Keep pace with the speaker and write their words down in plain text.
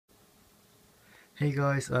Hey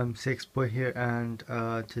guys, Six Boy here, and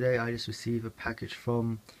today I just received a package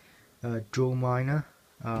from DualMiner,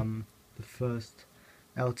 the first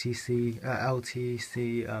LTC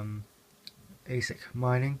ASIC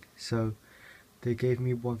mining. So they gave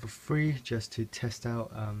me one for free just to test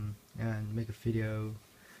out and make a video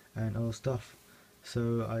and all stuff.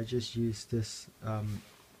 So I just used this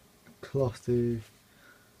cloth to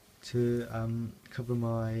cover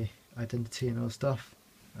my identity and all stuff,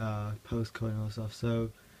 postcode and all stuff.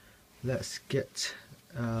 So let's get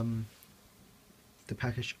the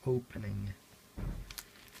package opening.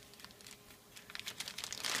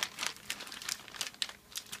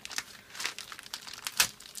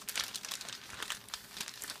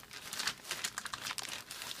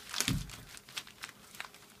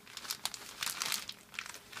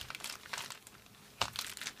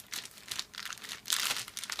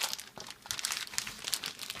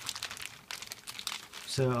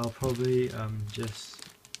 So I'll probably just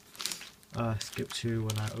skip to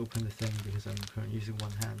when I open the thing because I'm currently using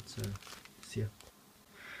one hand. So see ya.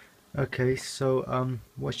 Okay, so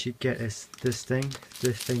what you get is this thing.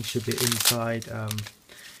 This thing should be inside.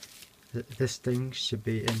 This thing should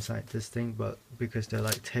be inside this thing, but because they're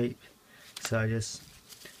like tape, so I just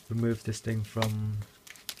remove this thing from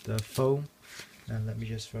the foam, and let me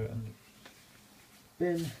just throw it on the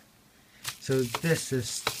bin. So this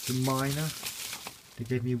is the miner. They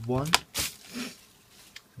gave me one.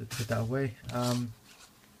 So put that away.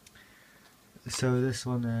 So this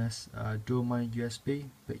one is DualMiner USB,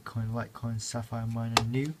 Bitcoin, Litecoin, Sapphire Miner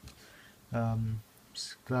new.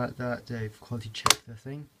 Just glad that they've quality checked the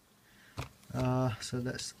thing. So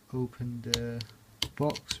let's open the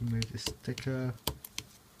box, remove the sticker.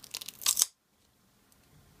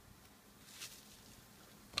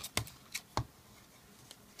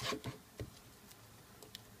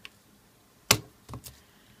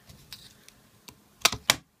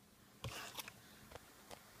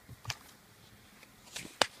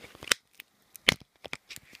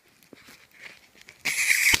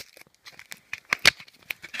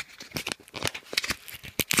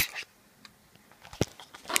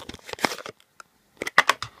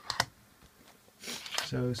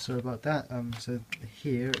 So sorry about that. So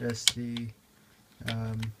here is the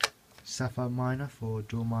Sapphire Miner for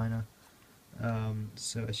DualMiner.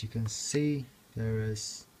 So as you can see, there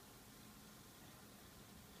is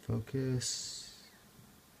focus.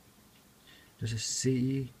 There's a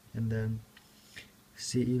CE and then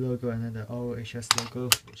CE logo and then the ROHS logo,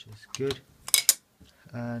 which is good.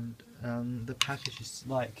 And the package is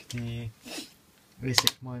like the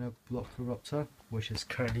ASIC miner block corruptor, which is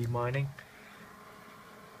currently mining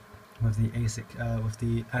with the ASIC with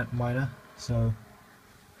the ant miner. So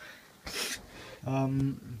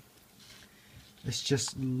it's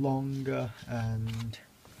just longer and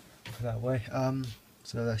that way.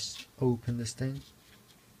 So let's open this thing.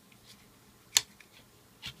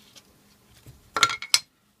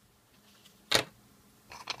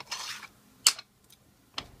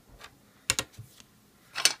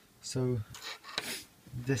 So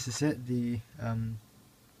this is it, the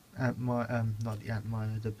not the ant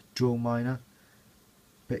miner, the DualMiner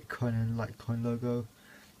Bitcoin and Litecoin logo.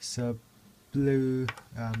 So blue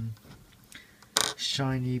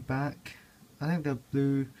shiny back. I think they're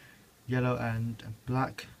blue, yellow and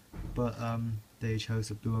black, but they chose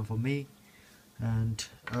the blue one for me. And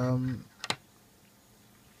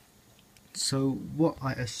so what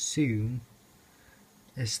I assume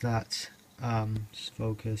is that just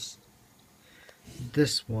focus,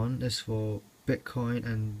 this one is for Bitcoin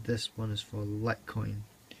and this one is for Litecoin,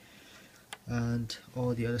 and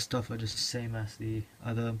all the other stuff are just the same as the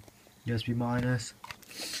other USB miners.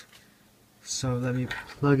 So let me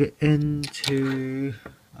plug it into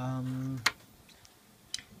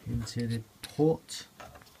the port.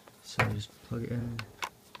 So just plug it in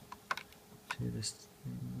to this.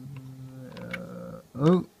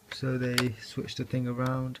 Oh, so they switched the thing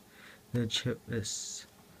around. The chip is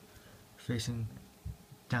facing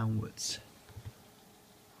downwards.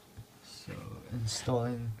 So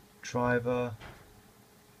installing driver.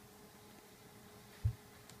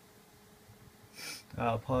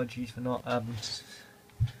 Apologies for not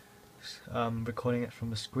recording it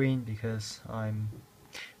from a screen because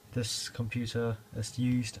this computer is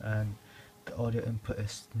used and the audio input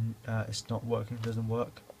is not working, doesn't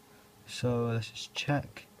work. So let's just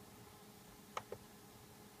check.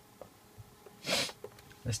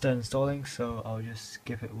 It's done installing, so I'll just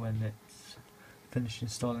skip it when it's finished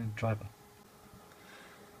installing the driver.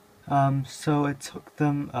 So it took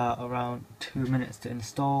them around 2 minutes to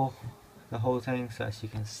install the whole thing. So as you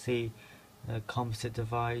can see, the composite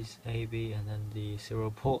device, AB, and then the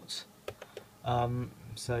serial ports.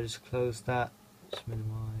 So I just close that, just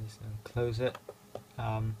minimize and close it,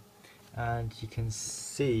 and you can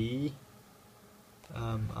see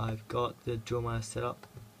I've got the DualMiner set up,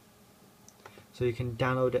 so you can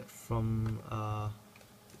download it from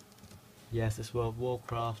yes, it's World of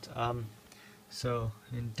Warcraft. So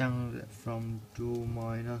you can download it from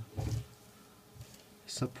DualMiner,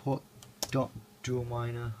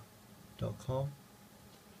 support.dualminer.com.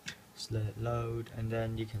 Just let it load, and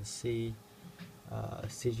then you can see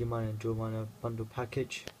CG Miner and DualMiner bundle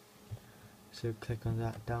package. So click on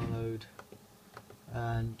that, download,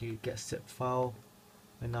 and you get zip file,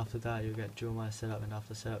 and after that you get DualMiner setup, and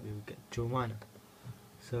after setup you get DualMiner.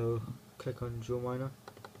 So click on DualMiner.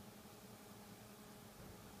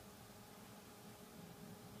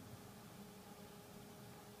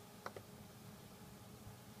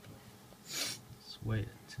 Let's wait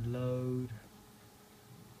to load.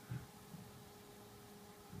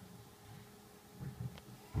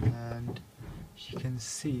 And as you can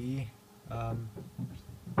see,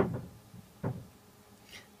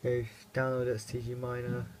 they've downloaded CG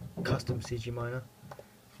Miner, custom CG Miner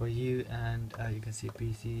for you, and you can see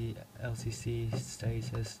BC, LCC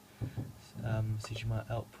status, CG Miner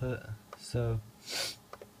output. So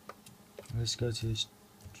let's go to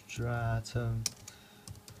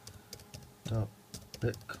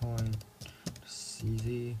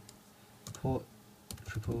stratum.bitcoin.cz, port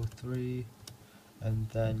 333, and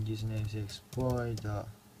then username is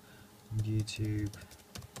exploit.youtube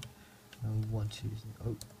 1 2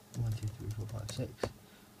 3 4 5 6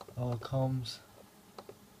 all comms,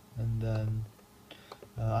 and then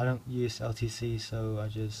I don't use LTC, so I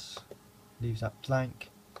just leave that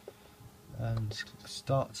blank and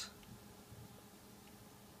start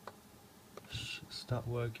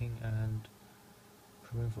working and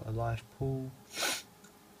preparing for a live pool.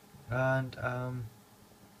 And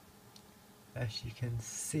as you can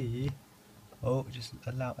see, just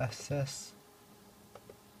allow access,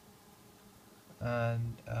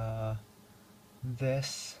 and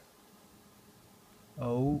this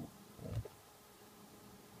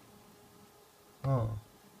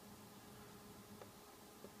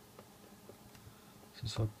this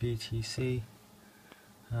is for BTC,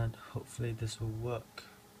 and hopefully this will work.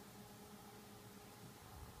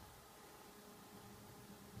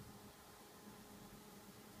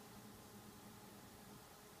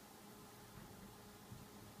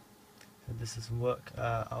 If this doesn't work,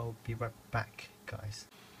 I'll be right back, guys.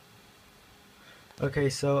 Okay,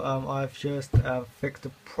 so I've just fixed the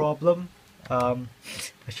problem. As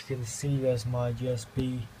you can see, there's my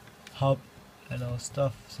USB hub and all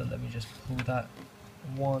stuff, so let me just pull that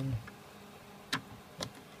one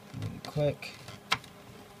really quick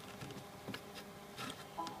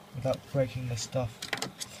without breaking the stuff.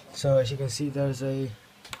 So as you can see, there's a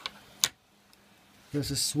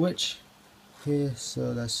switch here,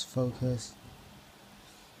 so let's focus.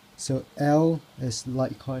 So L is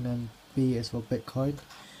Litecoin and B is for Bitcoin.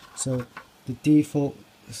 So the default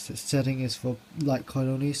setting is for Litecoin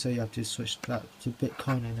only, so you have to switch that to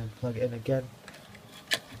Bitcoin and then plug it in again.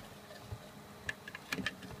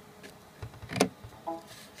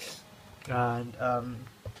 And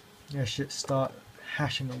it should start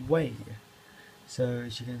hashing away. So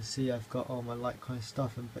as you can see, I've got all my Litecoin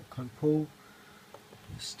stuff in Bitcoin pool.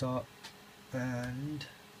 Start, and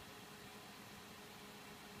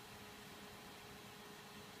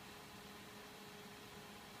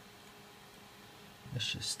it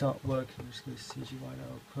should start working. Just go to CG Miner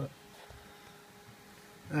output,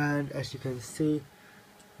 and as you can see,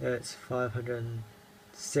 it's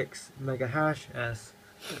 506 mega hash as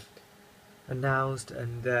announced,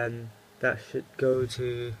 and then that should go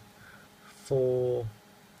to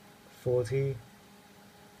 440.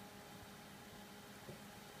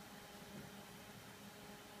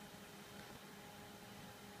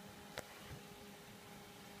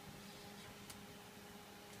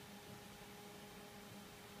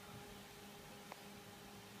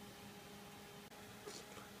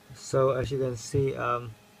 So as you can see,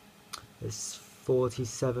 it's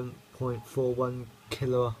 47.41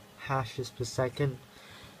 kilo hashes per second,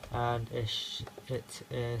 and it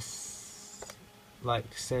is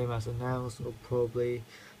like same as announced, or probably a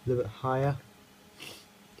little bit higher.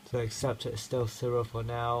 So accepted is still 0 for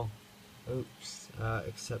now. Oops,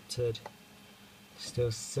 accepted,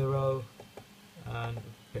 still 0, and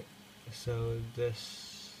so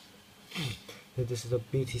this is the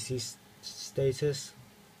BTC status.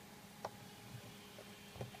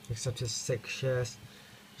 Accepted 6 shares.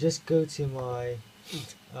 Just go to my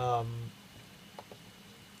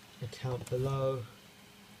account below.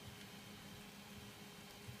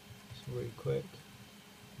 Just really quick.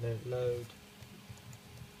 Let it load.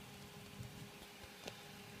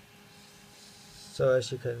 So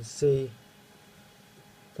as you can see,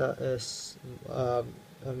 that is I'm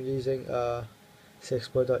using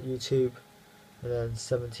 6.YouTube, and then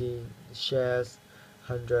 17 shares,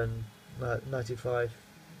 195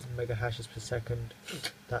 mega hashes per second.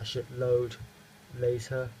 That should load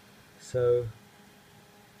later. So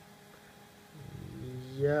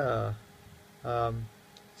yeah,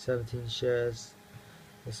 17 shares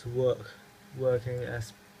is working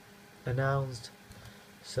as announced.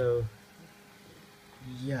 So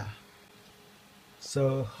yeah,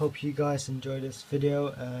 so hope you guys enjoyed this video,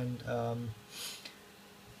 and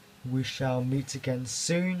we shall meet again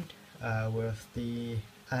soon with the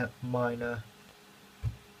AntMiner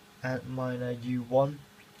U1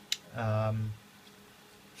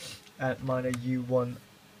 AntMiner U1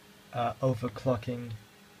 overclocking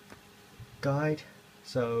guide.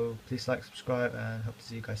 So please like, subscribe, and hope to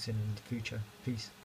see you guys soon in the future. Peace.